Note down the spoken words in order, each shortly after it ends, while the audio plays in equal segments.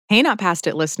Hey, Not Past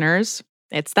It listeners.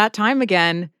 It's that time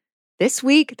again. This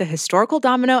week, the historical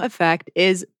domino effect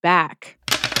is back.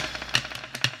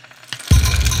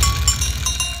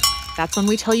 That's when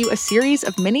we tell you a series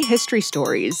of mini history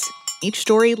stories. Each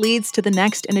story leads to the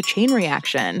next in a chain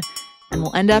reaction, and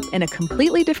we'll end up in a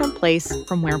completely different place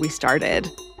from where we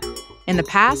started. In the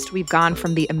past, we've gone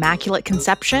from the Immaculate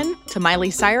Conception to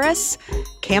Miley Cyrus,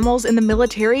 camels in the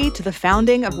military to the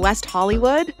founding of West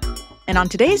Hollywood. And on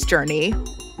today's journey,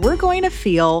 we're going to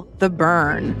feel the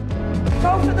burn.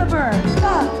 Go for the burn.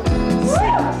 5,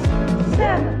 6,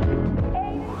 7,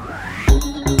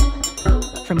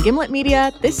 8. From Gimlet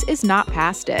Media, this is Not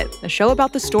Past It, a show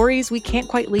about the stories we can't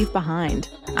quite leave behind.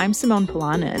 I'm Simone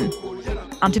Polanin.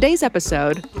 On today's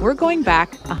episode, we're going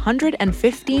back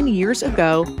 115 years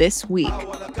ago this week,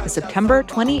 to September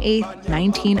 28,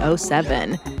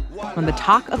 1907, when the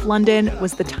talk of London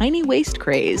was the tiny waist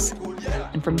craze.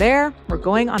 And from there, we're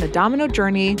going on a domino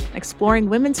journey, exploring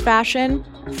women's fashion,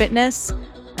 fitness,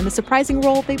 and the surprising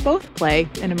role they both play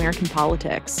in American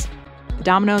politics. The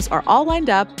dominoes are all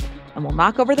lined up, and we'll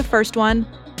knock over the first one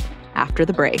after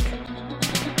the break.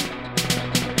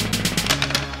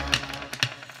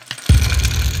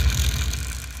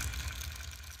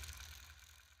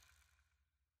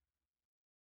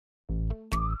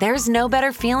 There's no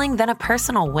better feeling than a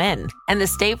personal win, and the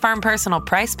State Farm Personal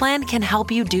Price Plan can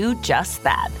help you do just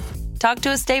that. Talk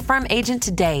to a State Farm agent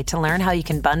today to learn how you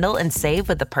can bundle and save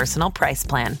with the Personal Price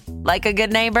Plan. Like a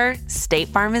good neighbor, State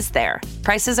Farm is there.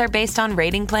 Prices are based on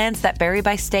rating plans that vary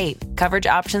by state. Coverage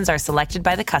options are selected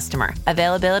by the customer.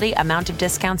 Availability, amount of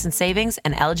discounts and savings,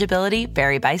 and eligibility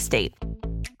vary by state.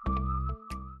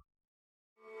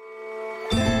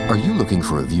 Are you looking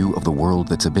for a view of the world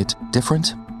that's a bit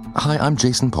different? Hi, I'm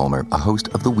Jason Palmer, a host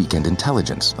of The Weekend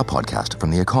Intelligence, a podcast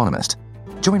from The Economist.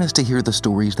 Join us to hear the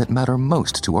stories that matter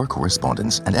most to our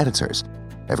correspondents and editors.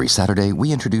 Every Saturday,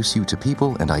 we introduce you to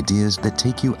people and ideas that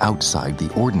take you outside the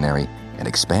ordinary and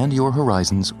expand your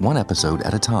horizons one episode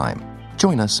at a time.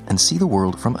 Join us and see the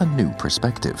world from a new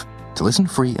perspective. To listen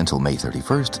free until May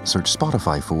 31st, search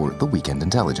Spotify for The Weekend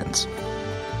Intelligence.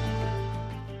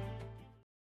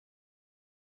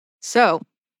 So,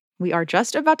 we are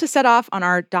just about to set off on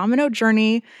our domino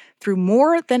journey through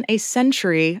more than a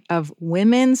century of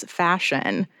women's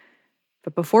fashion.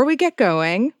 But before we get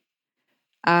going,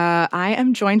 I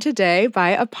am joined today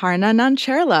by Aparna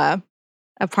Nancherla.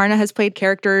 Aparna has played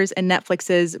characters in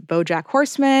Netflix's BoJack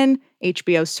Horseman,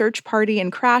 HBO's Search Party,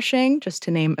 and Crashing, just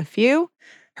to name a few.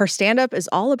 Her stand-up is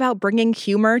all about bringing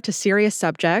humor to serious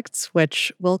subjects,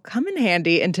 which will come in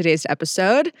handy in today's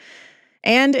episode.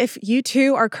 And if you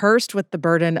too are cursed with the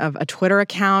burden of a Twitter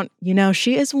account, you know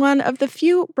she is one of the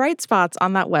few bright spots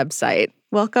on that website.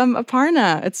 Welcome,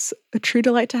 Aparna. It's a true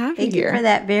delight to have you here. Thank you for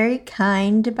that very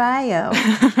kind bio.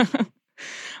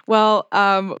 Well,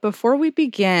 before we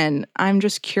begin, I'm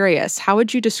just curious, how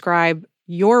would you describe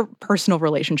your personal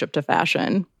relationship to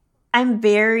fashion? I'm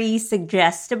very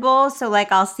suggestible. So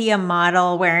I'll see a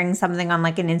model wearing something on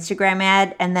an Instagram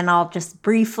ad, and then I'll just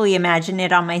briefly imagine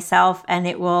it on myself, and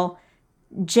it will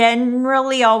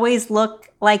generally always look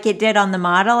like it did on the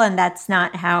model, and that's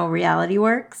not how reality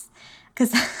works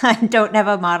because I don't have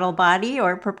a model body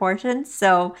or proportions.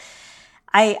 So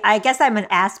I guess I'm an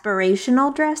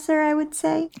aspirational dresser, I would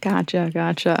say.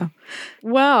 Gotcha.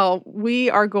 Well, we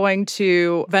are going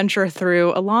to venture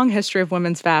through a long history of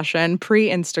women's fashion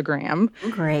pre-Instagram.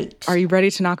 Great. Are you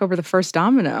ready to knock over the first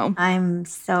domino? I'm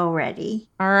so ready.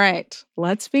 All right,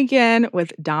 let's begin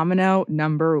with domino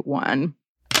number 1.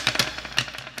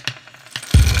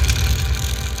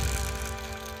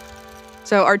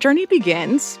 So our journey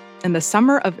begins in the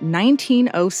summer of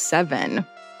 1907,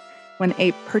 when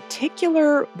a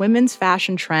particular women's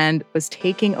fashion trend was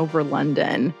taking over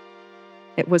London.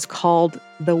 It was called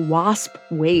the wasp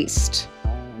waist.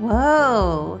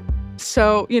 Whoa.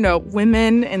 So,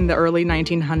 women in the early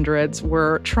 1900s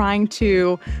were trying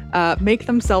to make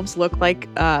themselves look like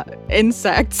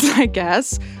insects, I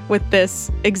guess, with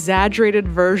this exaggerated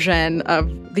version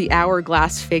of the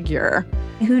hourglass figure.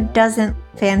 Who doesn't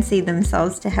fancy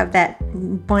themselves to have that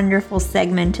wonderful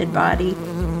segmented body?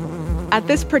 At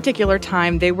this particular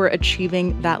time, they were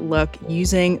achieving that look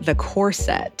using the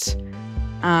corset.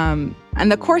 And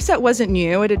the corset wasn't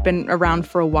new. It had been around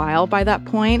for a while by that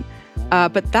point.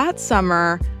 But that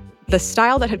summer, the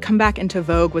style that had come back into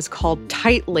vogue was called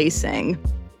tight lacing.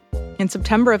 In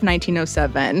September of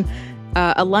 1907,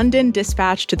 a London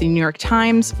dispatch to the New York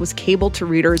Times was cabled to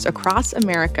readers across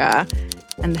America,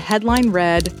 and the headline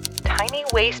read, "Tiny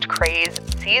waist craze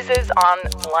seizes on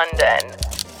London."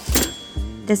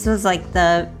 This was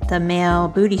the male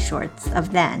booty shorts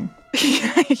of then.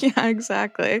 Yeah,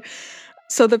 exactly.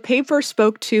 So the paper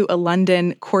spoke to a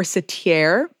London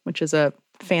corsetier, which is a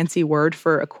fancy word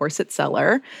for a corset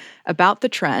seller, about the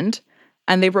trend.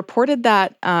 And they reported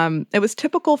that it was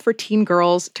typical for teen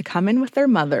girls to come in with their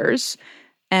mothers.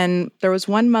 And there was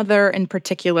one mother in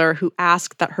particular who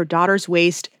asked that her daughter's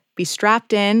waist be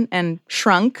strapped in and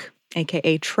shrunk,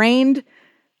 aka trained,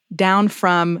 down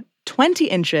from 20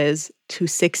 inches to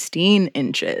 16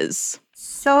 inches.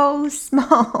 So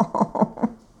small.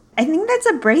 I think that's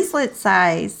a bracelet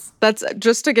size. That's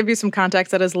just to give you some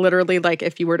context. That is literally like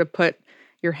if you were to put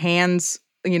your hands,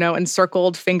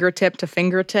 encircled fingertip to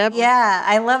fingertip. Yeah,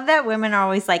 I love that women are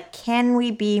always like, can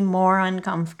we be more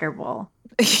uncomfortable?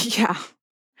 Yeah.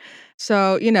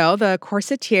 So, the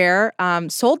corsetier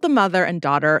sold the mother and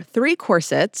daughter 3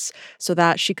 corsets so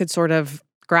that she could sort of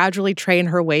gradually train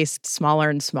her waist smaller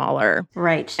and smaller.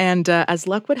 Right. And as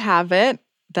luck would have it,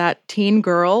 that teen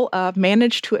girl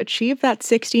managed to achieve that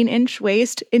 16-inch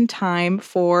waist in time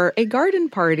for a garden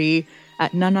party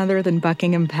at none other than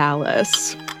Buckingham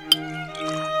Palace.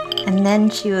 And then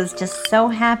she was just so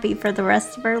happy for the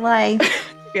rest of her life.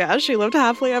 Yeah, she lived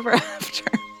happily ever after.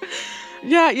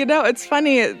 Yeah, it's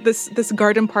funny. This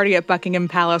garden party at Buckingham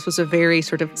Palace was a very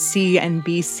sort of see and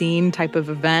be seen type of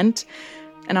event.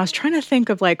 And I was trying to think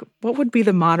of what would be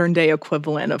the modern day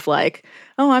equivalent of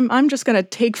I'm just going to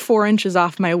take 4 inches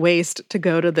off my waist to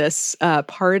go to this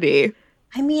party.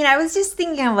 I mean, I was just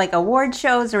thinking of award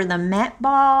shows or the Met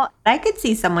Ball. I could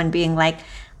see someone being like,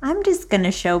 I'm just going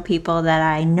to show people that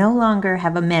I no longer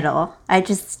have a middle. I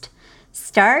just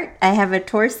start, I have a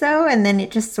torso, and then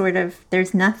it just sort of,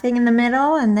 there's nothing in the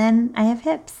middle, and then I have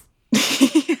hips.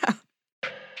 Yeah.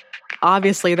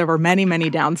 Obviously, there were many, many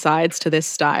downsides to this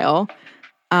style.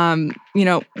 When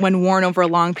worn over a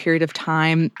long period of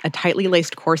time, a tightly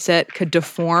laced corset could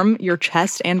deform your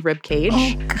chest and rib cage.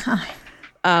 Oh, God.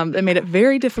 That made it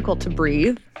very difficult to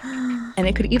breathe. And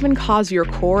it could even cause your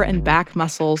core and back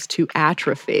muscles to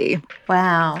atrophy.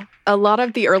 Wow. A lot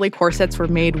of the early corsets were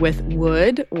made with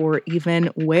wood or even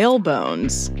whale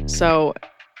bones. So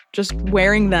just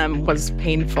wearing them was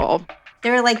painful.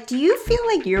 They were like, do you feel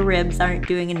like your ribs aren't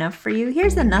doing enough for you?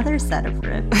 Here's another set of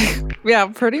ribs. Yeah,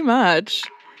 pretty much.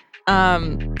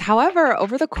 However,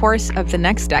 over the course of the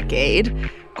next decade,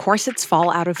 corsets fall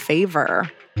out of favor.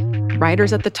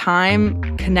 Writers at the time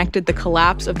connected the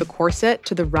collapse of the corset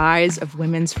to the rise of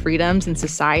women's freedoms in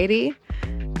society.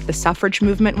 The suffrage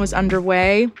movement was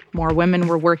underway. More women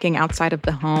were working outside of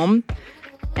the home.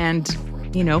 And,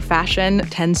 fashion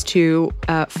tends to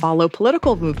follow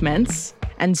political movements.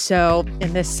 And so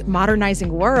in this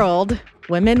modernizing world,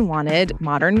 women wanted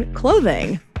modern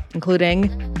clothing,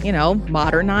 including,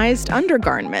 modernized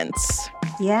undergarments.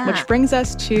 Yeah. Which brings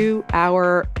us to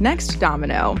our next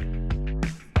domino.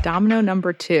 Domino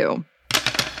number 2.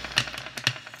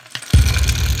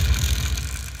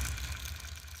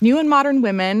 New and modern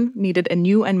women needed a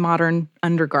new and modern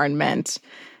undergarment.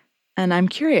 And I'm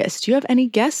curious, do you have any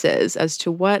guesses as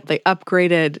to what they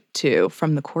upgraded to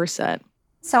from the corset?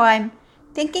 So I'm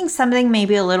thinking something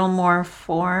maybe a little more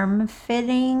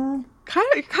form-fitting. Kind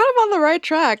of on the right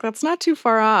track. That's not too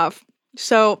far off.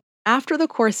 So after the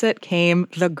corset came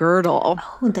the girdle.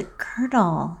 Oh, the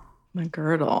girdle. The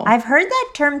girdle. I've heard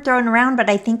that term thrown around, but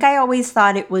I think I always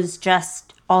thought it was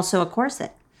just also a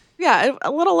corset. Yeah,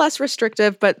 a little less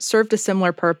restrictive, but served a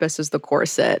similar purpose as the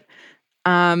corset.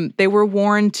 They were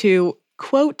worn to,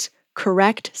 quote,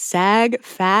 correct sag,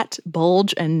 fat,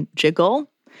 bulge, and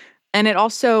jiggle. And it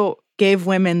also gave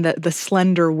women the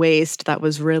slender waist that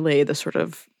was really the sort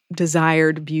of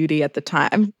desired beauty at the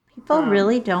time. People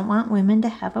really don't want women to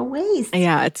have a waist.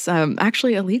 Yeah, it's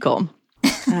actually illegal.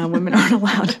 Women aren't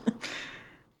allowed.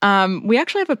 We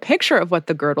actually have a picture of what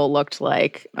the girdle looked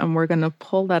like, and we're going to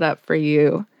pull that up for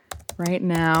you right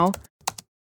now.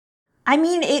 I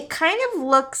mean, it kind of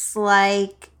looks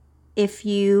like if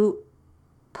you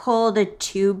pulled a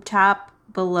tube top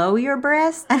below your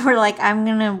breast and were like, I'm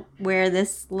going to wear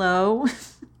this low.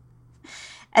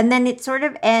 And then it sort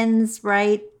of ends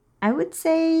right, I would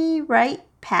say, right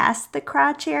past the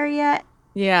crotch area.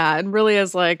 Yeah, it really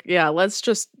is like, let's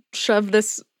just shove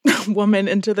this woman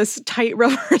into this tight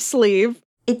rubber sleeve.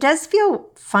 It does feel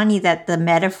funny that the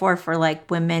metaphor for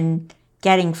women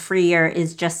getting freer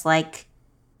is just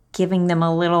giving them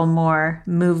a little more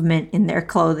movement in their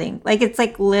clothing.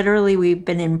 It's literally we've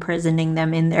been imprisoning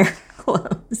them in their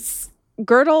clothes.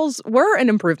 Girdles were an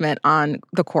improvement on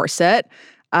the corset,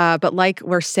 but like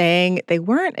we're saying, they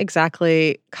weren't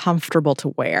exactly comfortable to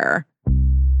wear.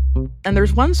 And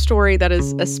there's one story that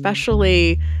is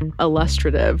especially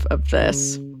illustrative of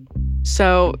this.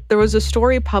 So there was a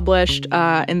story published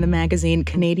in the magazine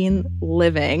Canadian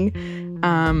Living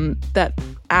that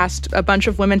asked a bunch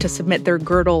of women to submit their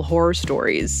girdle horror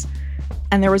stories.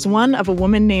 And there was one of a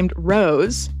woman named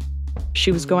Rose.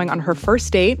 She was going on her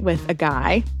first date with a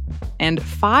guy, and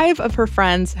 5 of her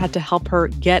friends had to help her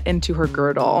get into her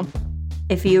girdle.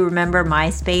 If you remember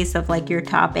MySpace of like your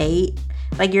top 8,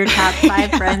 like your top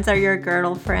 5 friends are your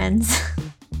girdle friends.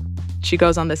 She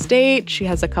goes on this date. She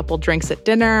has a couple drinks at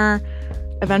dinner.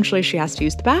 Eventually, she has to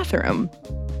use the bathroom.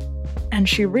 And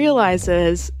she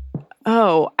realizes,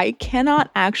 oh, I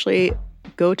cannot actually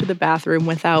go to the bathroom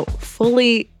without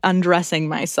fully undressing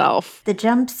myself. The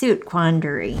jumpsuit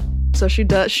quandary. So she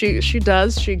does.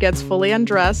 She gets fully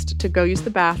undressed to go use the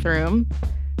bathroom,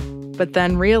 but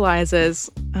then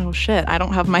realizes, oh shit, I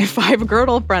don't have my 5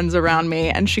 girdle friends around me,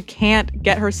 and she can't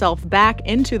get herself back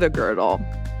into the girdle.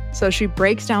 So she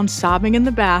breaks down sobbing in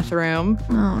the bathroom.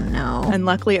 Oh no. And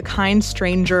luckily a kind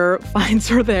stranger finds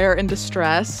her there in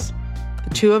distress. The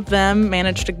 2 of them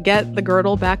manage to get the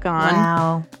girdle back on.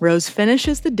 Wow. Rose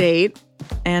finishes the date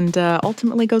and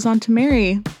ultimately goes on to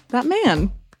marry that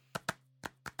man.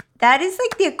 That is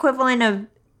like the equivalent of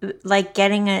like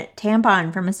getting a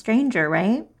tampon from a stranger,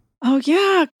 right? Oh,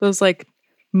 yeah. Those like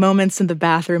moments in the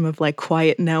bathroom of like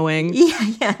quiet knowing.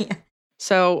 Yeah.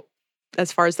 So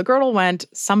as far as the girdle went,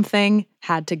 something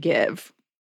had to give.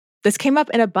 This came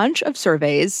up in a bunch of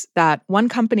surveys that one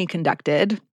company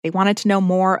conducted. They wanted to know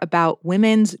more about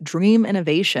women's dream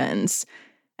innovations.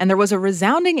 And there was a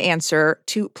resounding answer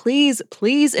to please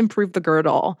improve the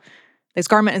girdle. This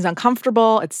garment is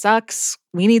uncomfortable. It sucks.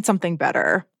 We need something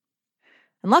better.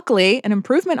 And luckily, an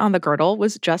improvement on the girdle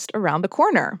was just around the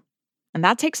corner. And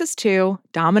that takes us to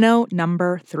domino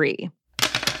number 3.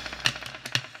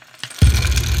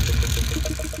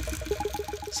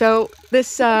 So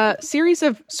this series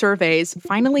of surveys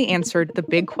finally answered the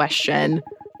big question,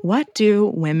 what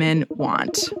do women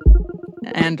want?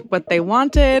 And what they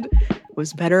wanted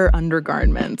was better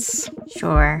undergarments.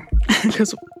 Sure.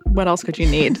 Because what else could you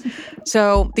need?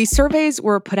 So these surveys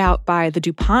were put out by the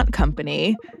DuPont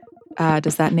company.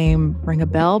 Does that name ring a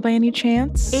bell by any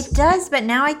chance? It does, but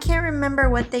now I can't remember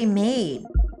what they made.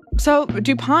 So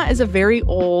DuPont is a very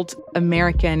old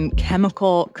American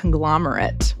chemical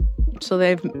conglomerate. So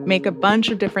they make a bunch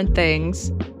of different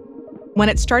things. When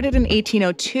it started in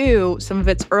 1802, some of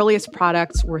its earliest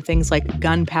products were things like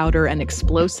gunpowder and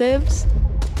explosives.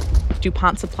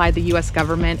 DuPont supplied the U.S.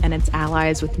 government and its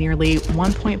allies with nearly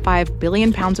 1.5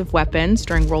 billion pounds of weapons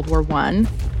during World War I.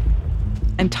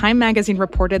 And Time magazine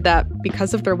reported that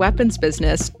because of their weapons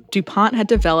business, DuPont had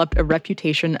developed a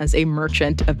reputation as a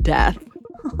merchant of death.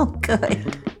 Oh,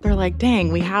 good. They're like,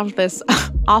 dang, we have this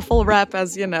awful rep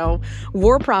as,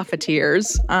 war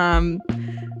profiteers.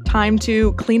 Time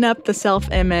to clean up the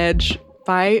self-image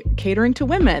by catering to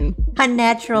women. A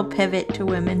natural pivot to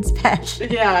women's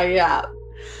fashion. Yeah.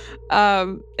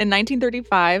 In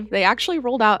 1935, they actually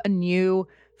rolled out a new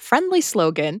friendly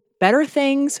slogan, better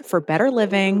things for better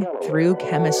living through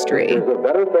chemistry.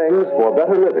 Better things for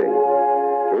better living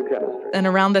through chemistry. And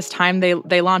around this time,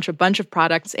 they launch a bunch of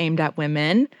products aimed at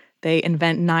women. They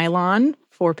invent nylon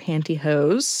for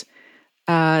pantyhose.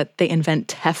 They invent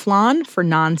Teflon for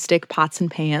nonstick pots and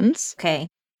pans. Okay.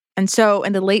 And so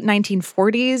in the late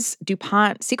 1940s,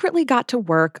 DuPont secretly got to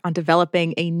work on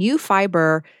developing a new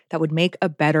fiber that would make a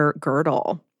better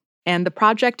girdle. And the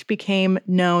project became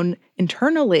known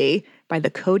internally by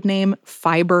the codename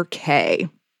Fiber K.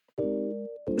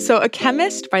 So a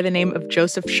chemist by the name of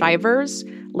Joseph Shivers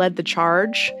led the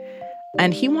charge,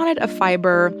 and he wanted a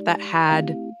fiber that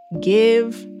had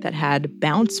give, that had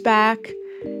bounce back.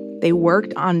 They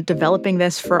worked on developing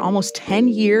this for almost 10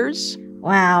 years.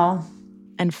 Wow.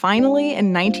 And finally,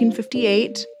 in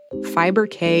 1958, Fiber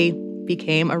K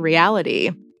became a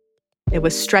reality. It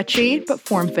was stretchy but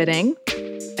form-fitting.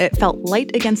 It felt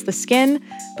light against the skin,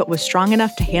 but was strong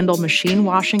enough to handle machine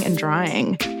washing and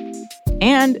drying.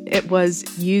 And it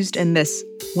was used in this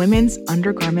women's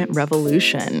undergarment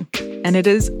revolution. And it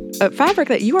is a fabric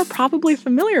that you are probably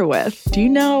familiar with. Do you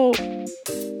know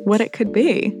what it could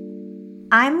be?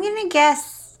 I'm going to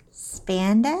guess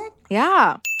spandex?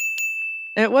 Yeah.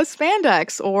 It was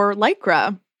spandex or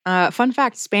lycra. Fun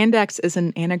fact, spandex is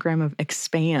an anagram of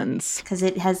expands. Because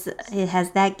it has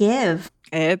that give.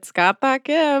 It's got that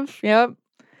give, yep.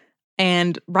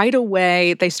 And right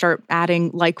away, they start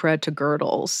adding lycra to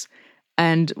girdles.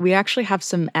 And we actually have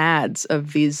some ads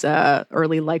of these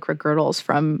early lycra girdles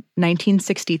from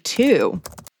 1962.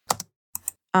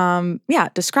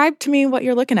 Describe to me what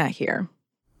you're looking at here.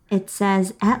 It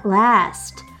says, at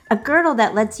last, a girdle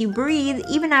that lets you breathe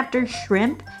even after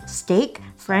shrimp, steak,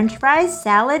 French fries,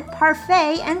 salad,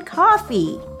 parfait, and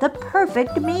coffee. The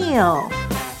perfect meal.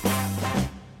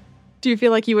 Do you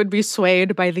feel like you would be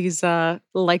swayed by these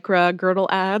Lycra girdle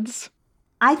ads?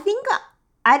 I think,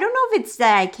 I don't know if it's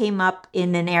that I came up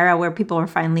in an era where people are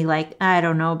finally like, I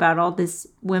don't know about all this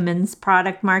women's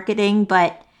product marketing,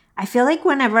 but I feel like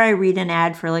whenever I read an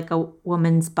ad for like a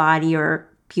woman's body or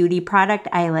beauty product,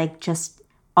 I like just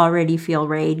already feel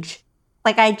rage.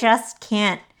 Like I just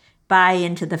can't buy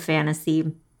into the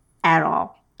fantasy at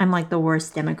all. I'm like the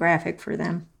worst demographic for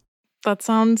them. That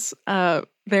sounds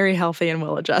very healthy and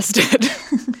well-adjusted.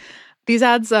 These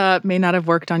ads may not have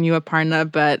worked on you, Aparna,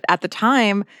 but at the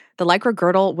time, the Lycra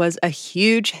girdle was a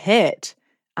huge hit.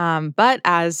 But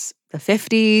as the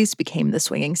 50s became the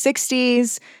swinging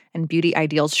 60s and beauty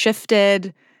ideals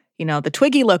shifted, the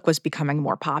twiggy look was becoming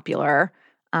more popular.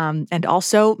 And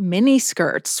also mini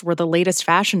skirts were the latest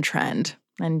fashion trend.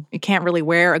 And you can't really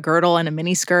wear a girdle and a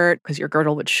mini skirt because your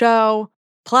girdle would show.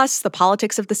 Plus, the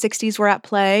politics of the 60s were at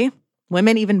play.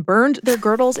 Women even burned their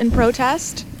girdles in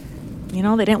protest. They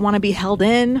didn't want to be held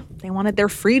in. They wanted their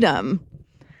freedom.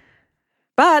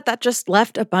 But that just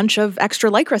left a bunch of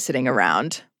extra Lycra sitting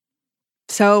around.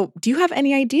 So, do you have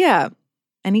any idea,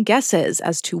 any guesses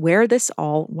as to where this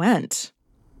all went?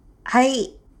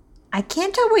 I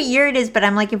can't tell what year it is, but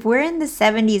I'm like, if we're in the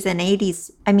 70s and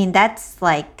 80s, I mean, that's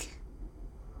like,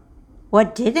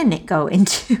 what didn't it go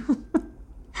into?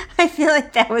 I feel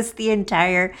like that was the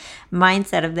entire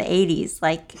mindset of the 80s.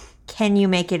 Like, can you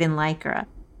make it in Lycra?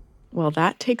 Well,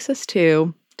 that takes us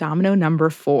to domino number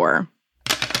 4.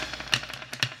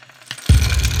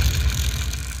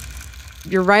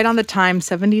 You're right on the time,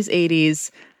 70s,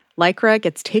 80s. Lycra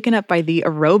gets taken up by the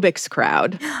aerobics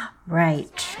crowd.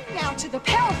 Right. Now to the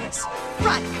pelvis.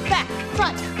 Front, back,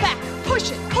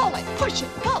 push it, pull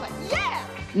it, yeah!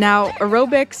 Now,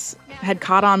 aerobics had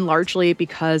caught on largely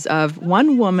because of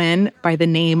one woman by the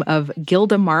name of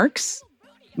Gilda Marx.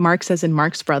 Marx as in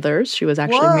Marx Brothers. She was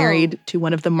actually married to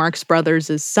one of the Marx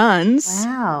Brothers' sons.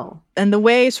 Wow. And the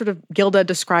way sort of Gilda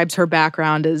describes her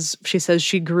background is she says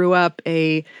she grew up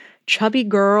a chubby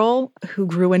girl who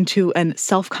grew into a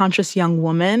self-conscious young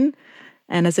woman.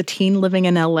 And as a teen living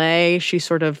in LA, she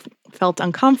sort of felt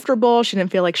uncomfortable. She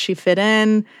didn't feel like she fit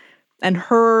in. And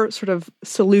her sort of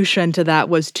solution to that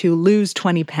was to lose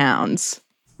 20 pounds.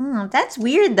 That's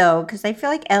weird, though, because I feel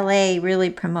like LA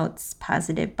really promotes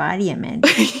positive body image.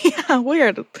 Yeah,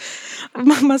 weird.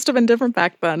 Must have been different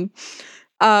back then.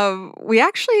 We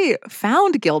actually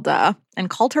found Gilda and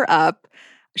called her up.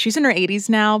 She's in her 80s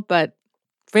now, but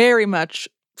very much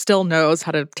still knows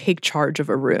how to take charge of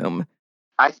a room.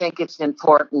 I think it's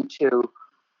important to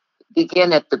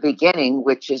begin at the beginning,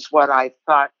 which is what I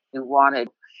thought you wanted.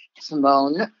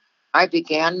 Simone, I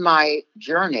began my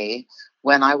journey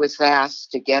when I was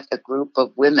asked to get a group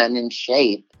of women in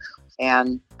shape,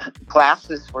 and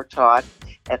classes were taught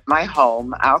at my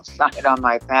home outside on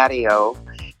my patio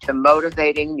to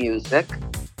motivating music.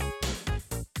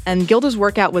 And Gilda's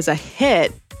workout was a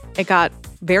hit. It got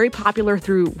very popular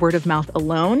through word of mouth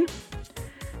alone.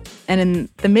 And in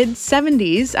the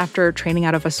mid-70s, after training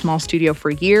out of a small studio for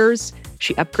years,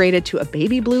 she upgraded to a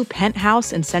baby blue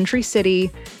penthouse in Century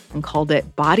City and called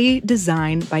it Body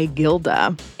Design by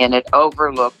Gilda. And it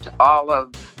overlooked all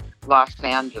of Los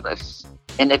Angeles.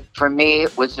 And for me,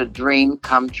 it was a dream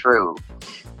come true.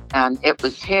 And it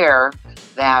was here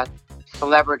that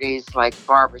celebrities like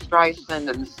Barbra Streisand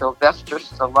and Sylvester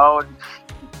Stallone,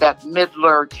 Bette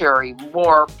Midler, Terry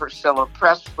Moore, Priscilla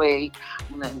Presley,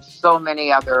 and so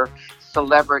many other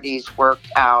celebrities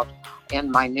worked out in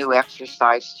my new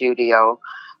exercise studio.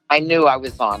 I knew I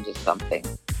was onto something.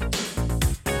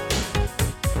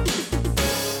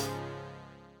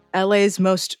 LA's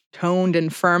most toned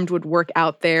and firmed would work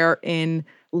out there in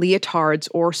leotards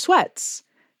or sweats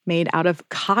made out of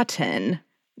cotton.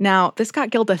 Now, this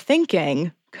got Gilda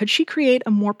thinking, could she create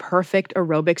a more perfect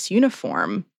aerobics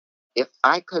uniform? If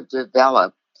I could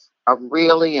develop a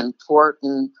really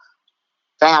important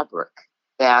fabric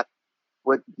that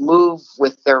would move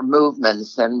with their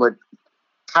movements and would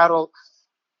cuddle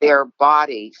their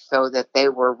body so that they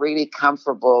were really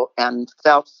comfortable and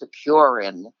felt secure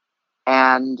in.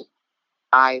 And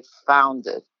I found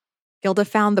it. Gilda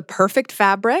found the perfect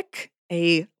fabric,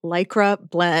 a Lycra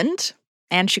blend,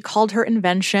 and she called her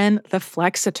invention the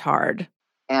Flexitard.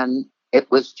 And it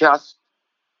was just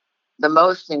the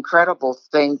most incredible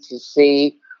thing to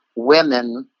see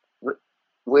women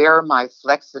wear my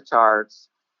Flexitards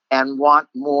and want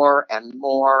more and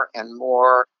more and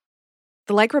more.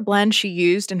 The Lycra blend she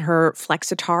used in her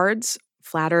Flexitards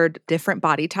flattered different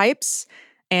body types.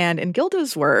 And in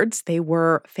Gilda's words, they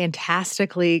were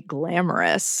fantastically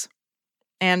glamorous.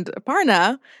 And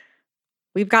Aparna,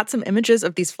 We've got some images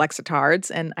of these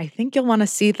flexitards, and I think you'll want to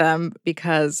see them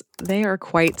because they are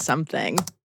quite something.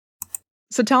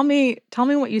 So tell me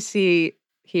what you see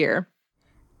here.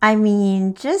 I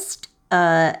mean, just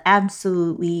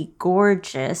absolutely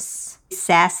gorgeous,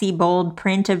 sassy, bold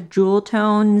print of jewel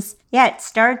tones. Yeah, it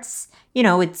starts,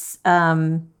 it's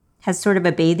has sort of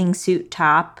a bathing suit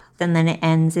top, and then it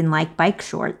ends in like bike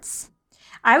shorts.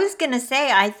 I was gonna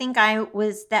say, I think I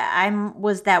was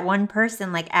that one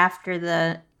person like after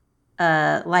the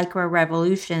Lycra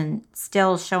revolution,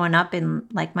 still showing up in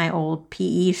like my old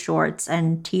PE shorts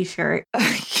and t-shirt,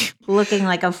 looking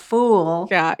like a fool.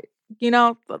 Yeah,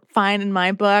 fine in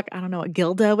my book. I don't know what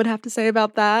Gilda would have to say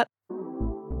about that.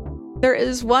 There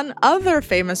is one other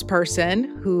famous person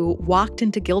who walked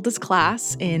into Gilda's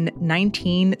class in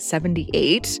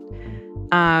 1978.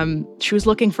 She was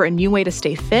looking for a new way to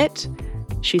stay fit.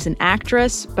 She's an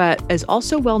actress, but is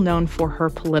also well known for her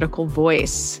political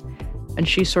voice. And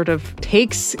she sort of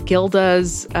takes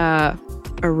Gilda's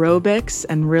aerobics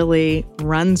and really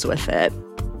runs with it.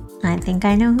 I think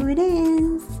I know who it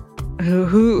is.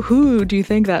 Who do you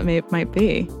think that might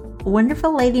be? A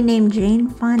wonderful lady named Jane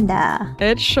Fonda.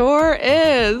 It sure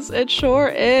is. It sure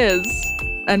is.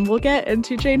 And we'll get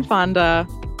into Jane Fonda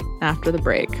after the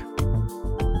break.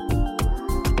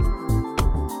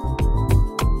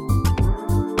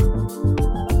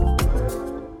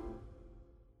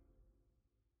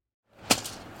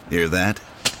 Hear that?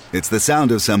 It's the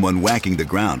sound of someone whacking the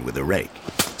ground with a rake.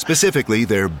 Specifically,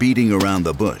 they're beating around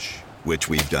the bush, which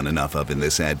we've done enough of in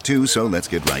this ad too, so let's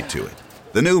get right to it.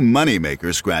 The new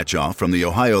Moneymaker scratch-off from the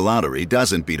Ohio Lottery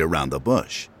doesn't beat around the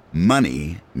bush.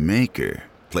 Money Maker.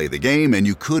 Play the game and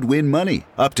you could win money,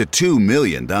 up to $2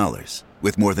 million.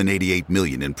 With more than $88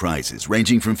 million in prizes,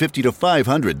 ranging from $50 to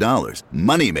 $500,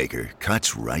 Moneymaker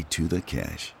cuts right to the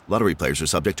cash. Lottery players are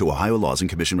subject to Ohio laws and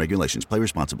commission regulations. Play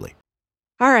responsibly.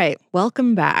 All right,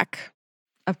 welcome back.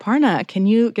 Aparna, can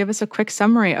you give us a quick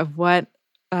summary of what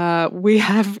we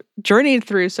have journeyed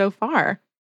through so far?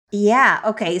 Yeah,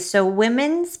 okay. So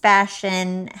women's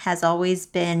fashion has always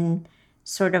been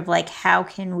sort of like, how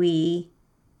can we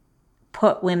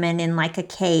put women in like a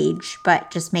cage,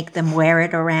 but just make them wear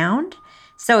it around?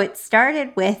 So it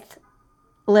started with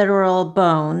literal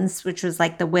bones, which was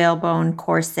like the whalebone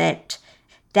corset.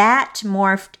 That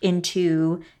morphed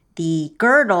into the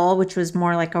girdle, which was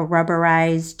more like a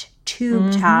rubberized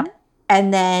tube top.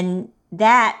 And then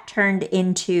that turned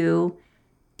into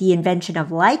the invention of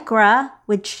Lycra,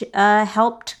 which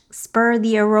helped spur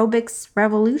the aerobics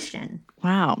revolution.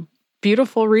 Wow.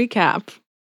 Beautiful recap.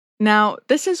 Now,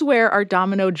 this is where our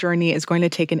domino journey is going to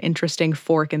take an interesting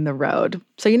fork in the road.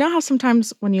 So you know how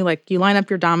sometimes when you line up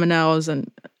your dominoes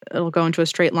and it'll go into a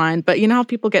straight line, but you know how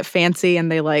people get fancy and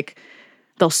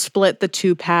they'll split the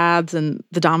two paths and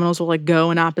the dominoes will go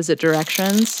in opposite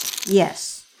directions?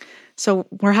 Yes. So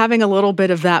we're having a little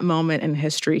bit of that moment in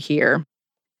history here.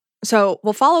 So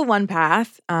we'll follow one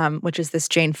path, which is this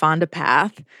Jane Fonda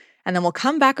path, and then we'll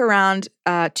come back around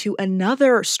to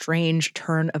another strange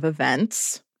turn of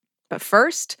events. But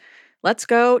first, let's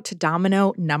go to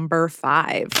domino number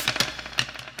 5.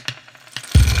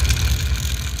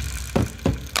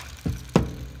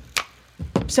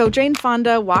 So Jane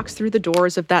Fonda walks through the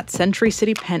doors of that Century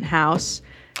City penthouse.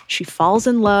 She falls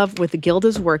in love with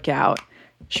Gilda's workout.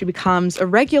 She becomes a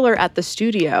regular at the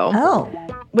studio. Oh.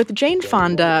 With Jane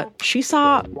Fonda, she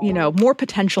saw, more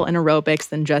potential in aerobics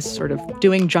than just sort of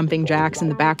doing jumping jacks in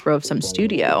the back row of some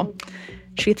studio.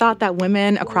 She thought that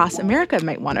women across America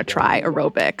might want to try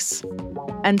aerobics.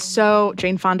 And so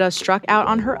Jane Fonda struck out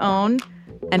on her own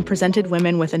and presented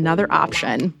women with another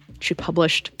option. She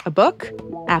published a book,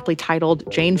 aptly titled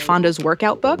Jane Fonda's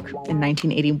Workout Book in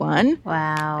 1981.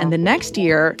 Wow. And the next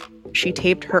year, she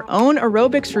taped her own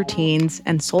aerobics routines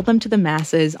and sold them to the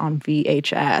masses on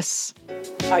VHS.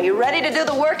 Are you ready to do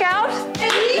the workout?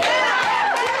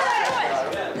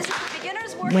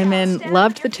 Women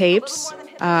loved the tapes,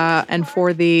 and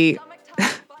for the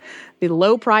the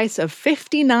low price of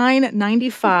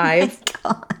 $59.95. Oh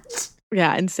my God.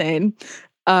 Yeah, insane.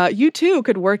 You too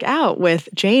could work out with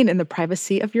Jane in the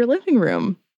privacy of your living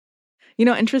room.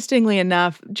 Interestingly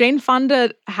enough, Jane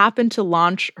Fonda happened to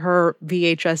launch her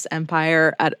VHS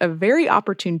empire at a very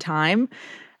opportune time.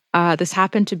 This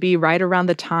happened to be right around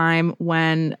the time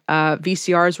when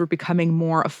VCRs were becoming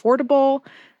more affordable.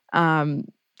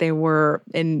 They were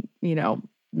in,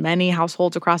 many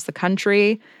households across the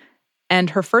country. And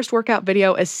her first workout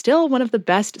video is still one of the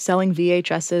best-selling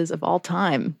VHSs of all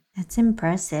time. That's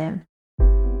impressive.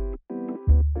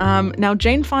 Now,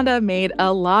 Jane Fonda made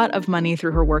a lot of money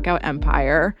through her workout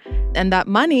empire, and that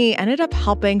money ended up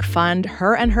helping fund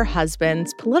her and her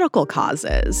husband's political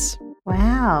causes.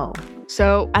 Wow.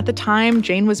 So at the time,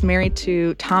 Jane was married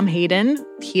to Tom Hayden.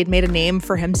 He had made a name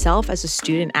for himself as a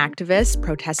student activist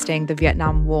protesting the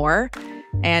Vietnam War,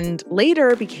 and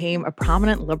later became a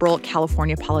prominent liberal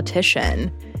California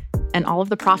politician. And all of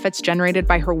the profits generated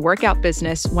by her workout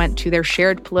business went to their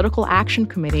shared political action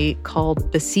committee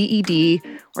called the CED,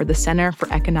 or the Center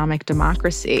for Economic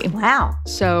Democracy. Wow.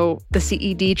 So the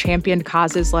CED championed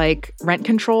causes like rent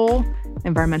control,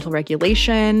 environmental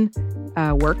regulation,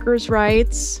 workers'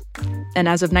 rights. And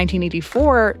as of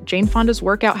 1984, Jane Fonda's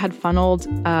workout had funneled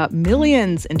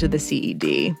millions into the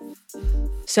CED.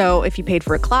 So if you paid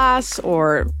for a class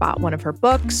or bought one of her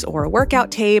books or a workout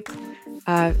tape,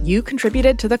 you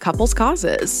contributed to the couple's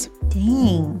causes.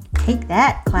 Dang. Take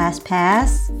that,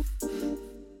 ClassPass.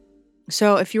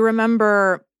 So if you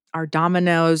remember, our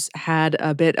dominoes had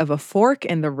a bit of a fork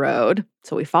in the road.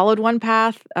 So we followed one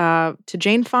path to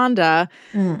Jane Fonda.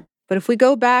 But if we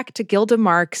go back to Gilda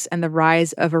Marx and the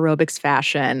rise of aerobics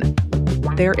fashion,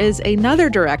 there is another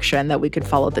direction that we could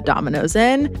follow the dominoes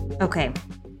in. Okay.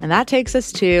 And that takes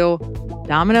us to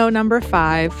domino number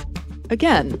 5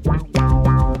 again.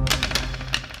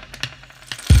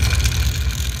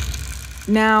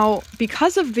 Now,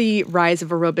 because of the rise of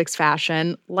aerobics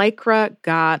fashion, Lycra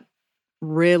got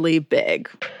really big.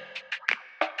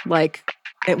 Like,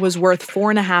 it was worth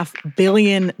 $4.5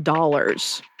 billion.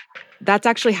 That's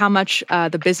actually how much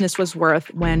the business was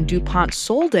worth when DuPont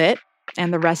sold it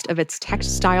and the rest of its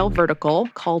textile vertical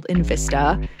called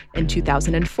Invista in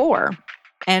 2004.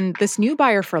 And this new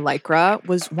buyer for Lycra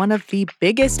was one of the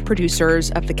biggest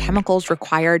producers of the chemicals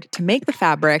required to make the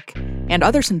fabric and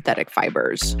other synthetic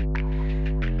fibers.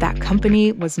 That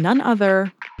company was none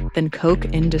other than Koch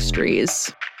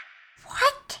Industries.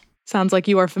 What? Sounds like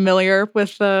you are familiar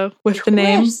with the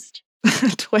name.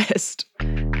 Twist.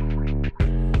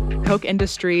 Koch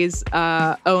Industries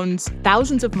owns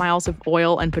thousands of miles of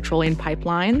oil and petroleum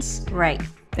pipelines. Right.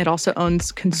 It also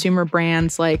owns consumer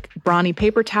brands like Brawny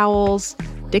paper towels,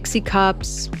 Dixie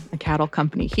cups, a cattle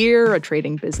company here, a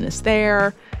trading business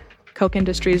there. Koch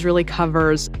Industries really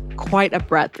covers quite a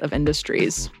breadth of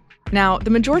industries. Now, the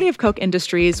majority of Koch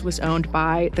Industries was owned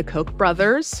by the Koch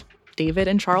brothers, David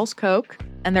and Charles Koch,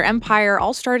 and their empire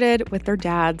all started with their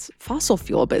dad's fossil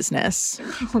fuel business.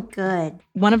 Oh, good.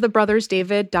 One of the brothers,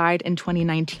 David, died in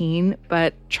 2019,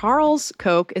 but Charles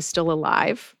Koch is still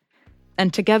alive.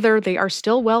 And together, they are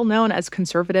still well known as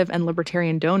conservative and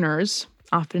libertarian donors,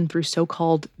 often through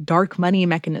so-called dark money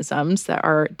mechanisms that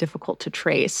are difficult to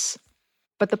trace.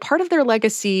 But the part of their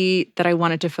legacy that I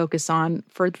wanted to focus on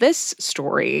for this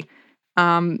story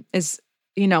is,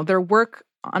 their work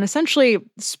on essentially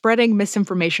spreading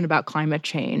misinformation about climate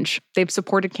change. They've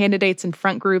supported candidates and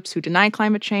front groups who deny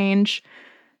climate change.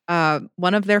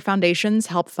 One of their foundations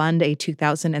helped fund a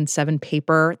 2007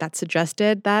 paper that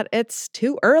suggested that it's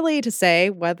too early to say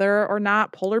whether or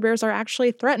not polar bears are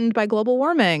actually threatened by global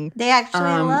warming. They actually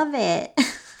love it.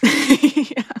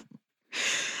 Yeah.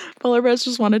 Polar bears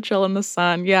just want to chill in the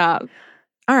sun. Yeah.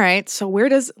 All right. So where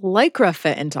does Lycra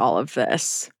fit into all of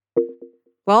this?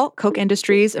 Well, Koch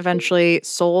Industries eventually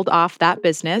sold off that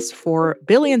business for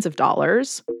billions of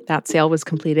dollars. That sale was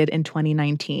completed in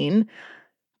 2019.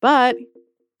 But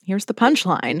here's the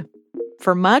punchline.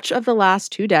 For much of the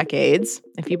last 2 decades,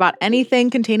 if you bought anything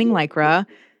containing Lycra,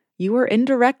 you were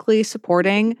indirectly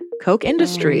supporting Koch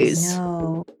Industries. Oh,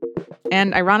 no.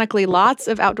 And ironically, lots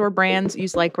of outdoor brands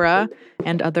use Lycra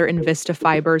and other Invista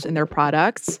fibers in their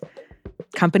products.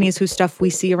 Companies whose stuff we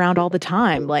see around all the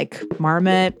time, like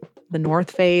Marmot, the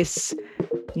North Face,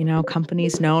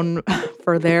 companies known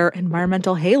for their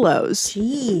environmental halos.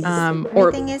 Jeez,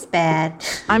 everything is bad.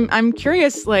 I'm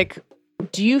curious,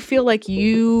 do you feel like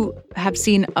you have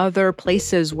seen other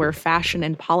places where fashion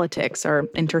and politics are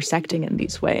intersecting in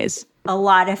these ways? A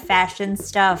lot of fashion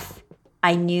stuff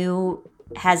I knew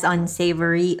has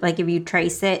unsavory, if you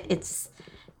trace it, it's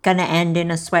gonna end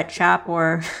in a sweatshop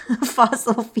or a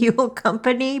fossil fuel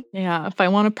company. Yeah, if I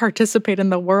want to participate in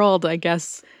the world, I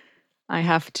guess I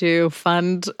have to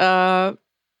fund,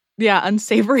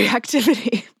 unsavory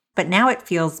activity. But now it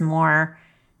feels more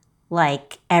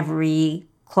like every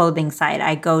clothing site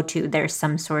I go to, there's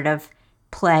some sort of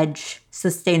pledge,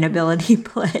 sustainability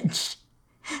pledge.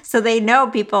 So they know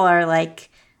people are like,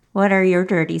 what are your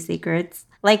dirty secrets?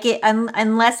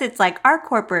 Unless it's like our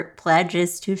corporate pledge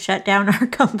is to shut down our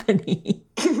company.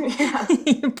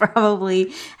 You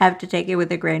probably have to take it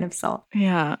with a grain of salt.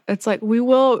 Yeah, it's like we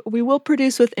will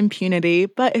produce with impunity,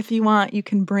 but if you want, you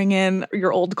can bring in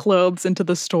your old clothes into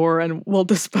the store and we'll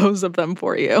dispose of them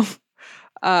for you.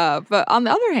 But on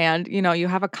the other hand, you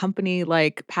have a company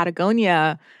like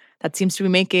Patagonia that seems to be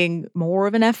making more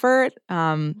of an effort.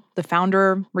 The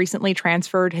founder recently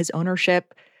transferred his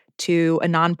ownership to a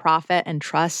nonprofit and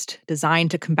trust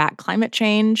designed to combat climate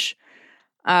change.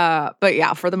 But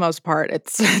yeah, for the most part,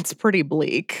 it's pretty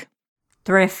bleak.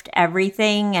 Thrift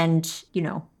everything and,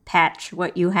 patch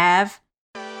what you have.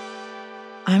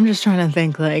 I'm just trying to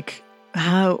think, like,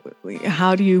 how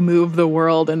do you move the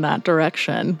world in that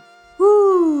direction?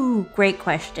 Ooh, great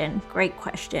question. Great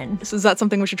question. So is that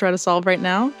something we should try to solve right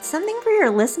now? Something for your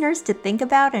listeners to think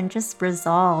about and just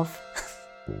resolve.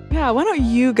 Yeah, why don't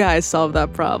you guys solve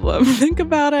that problem? Think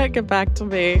about it, get back to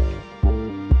me.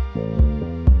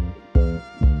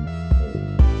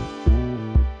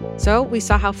 So we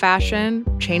saw how fashion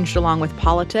changed along with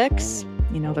politics,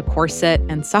 the corset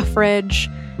and suffrage,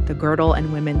 the girdle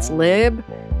and women's lib.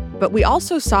 But we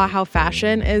also saw how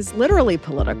fashion is literally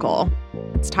political.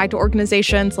 It's tied to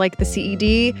organizations like the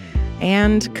CED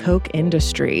and Koch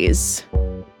Industries.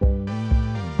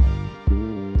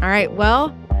 All right,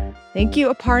 well, thank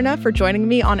you, Aparna, for joining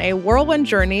me on a whirlwind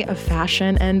journey of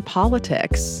fashion and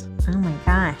politics. Oh my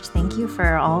gosh, thank you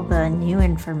for all the new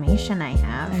information I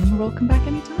have. And you're welcome back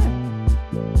anytime.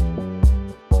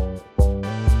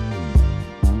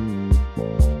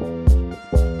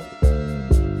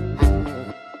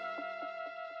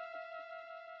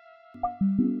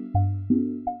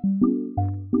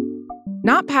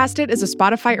 Not Past It is a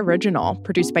Spotify original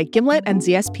produced by Gimlet and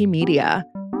ZSP Media.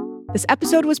 This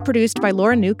episode was produced by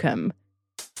Laura Newcomb.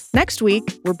 Next week,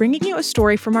 we're bringing you a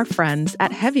story from our friends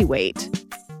at Heavyweight.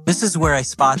 This is where I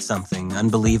spot something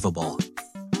unbelievable.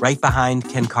 Right behind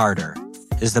Ken Carter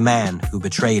is the man who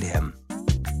betrayed him.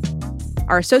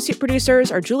 Our associate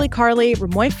producers are Julie Carley,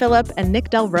 Ramoy Phillip, and Nick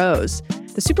Del Rose.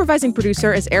 The supervising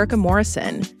producer is Erica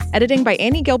Morrison. Editing by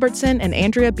Annie Gilbertson and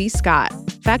Andrea B. Scott.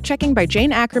 Fact-checking by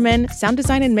Jane Ackerman. Sound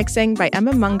design and mixing by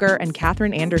Emma Munger and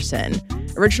Katherine Anderson.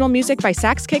 Original music by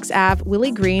Sax Cakes Ave,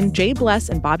 Willie Green, Jay Bless,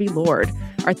 and Bobby Lord.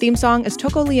 Our theme song is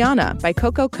Toko Liana by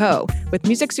Coco Co, with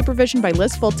music supervision by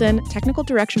Liz Fulton, technical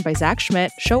direction by Zach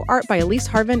Schmidt, show art by Elise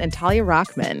Harvin and Talia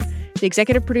Rockman. The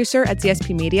executive producer at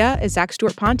ZSP Media is Zach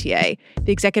Stewart Pontier.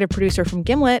 The executive producer from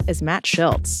Gimlet is Matt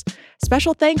Schiltz.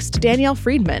 Special thanks to Danielle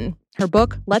Friedman. Her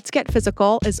book, Let's Get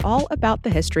Physical, is all about the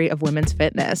history of women's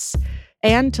fitness.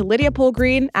 And to Lydia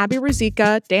Polgreen, Abby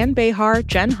Ruzicka, Dan Behar,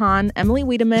 Jen Hahn, Emily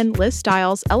Wiedemann, Liz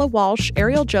Stiles, Ella Walsh,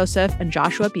 Ariel Joseph, and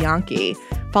Joshua Bianchi.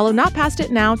 Follow Not Past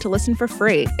It now to listen for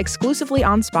free, exclusively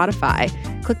on Spotify.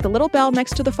 Click the little bell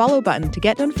next to the follow button to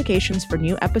get notifications for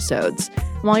new episodes.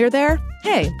 And while you're there,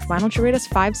 hey, why don't you rate us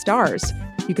 5 stars?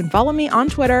 You can follow me on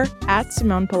Twitter at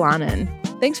Simone Polanen.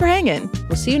 Thanks for hanging.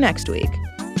 We'll see you next week.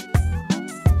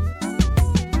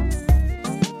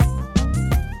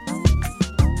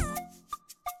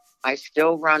 I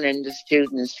still run into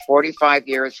students 45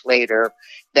 years later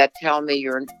that tell me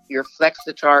your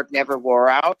flexitard never wore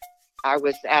out. I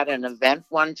was at an event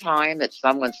one time at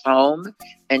someone's home,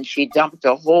 and she dumped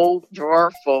a whole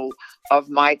drawer full of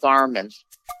my garments.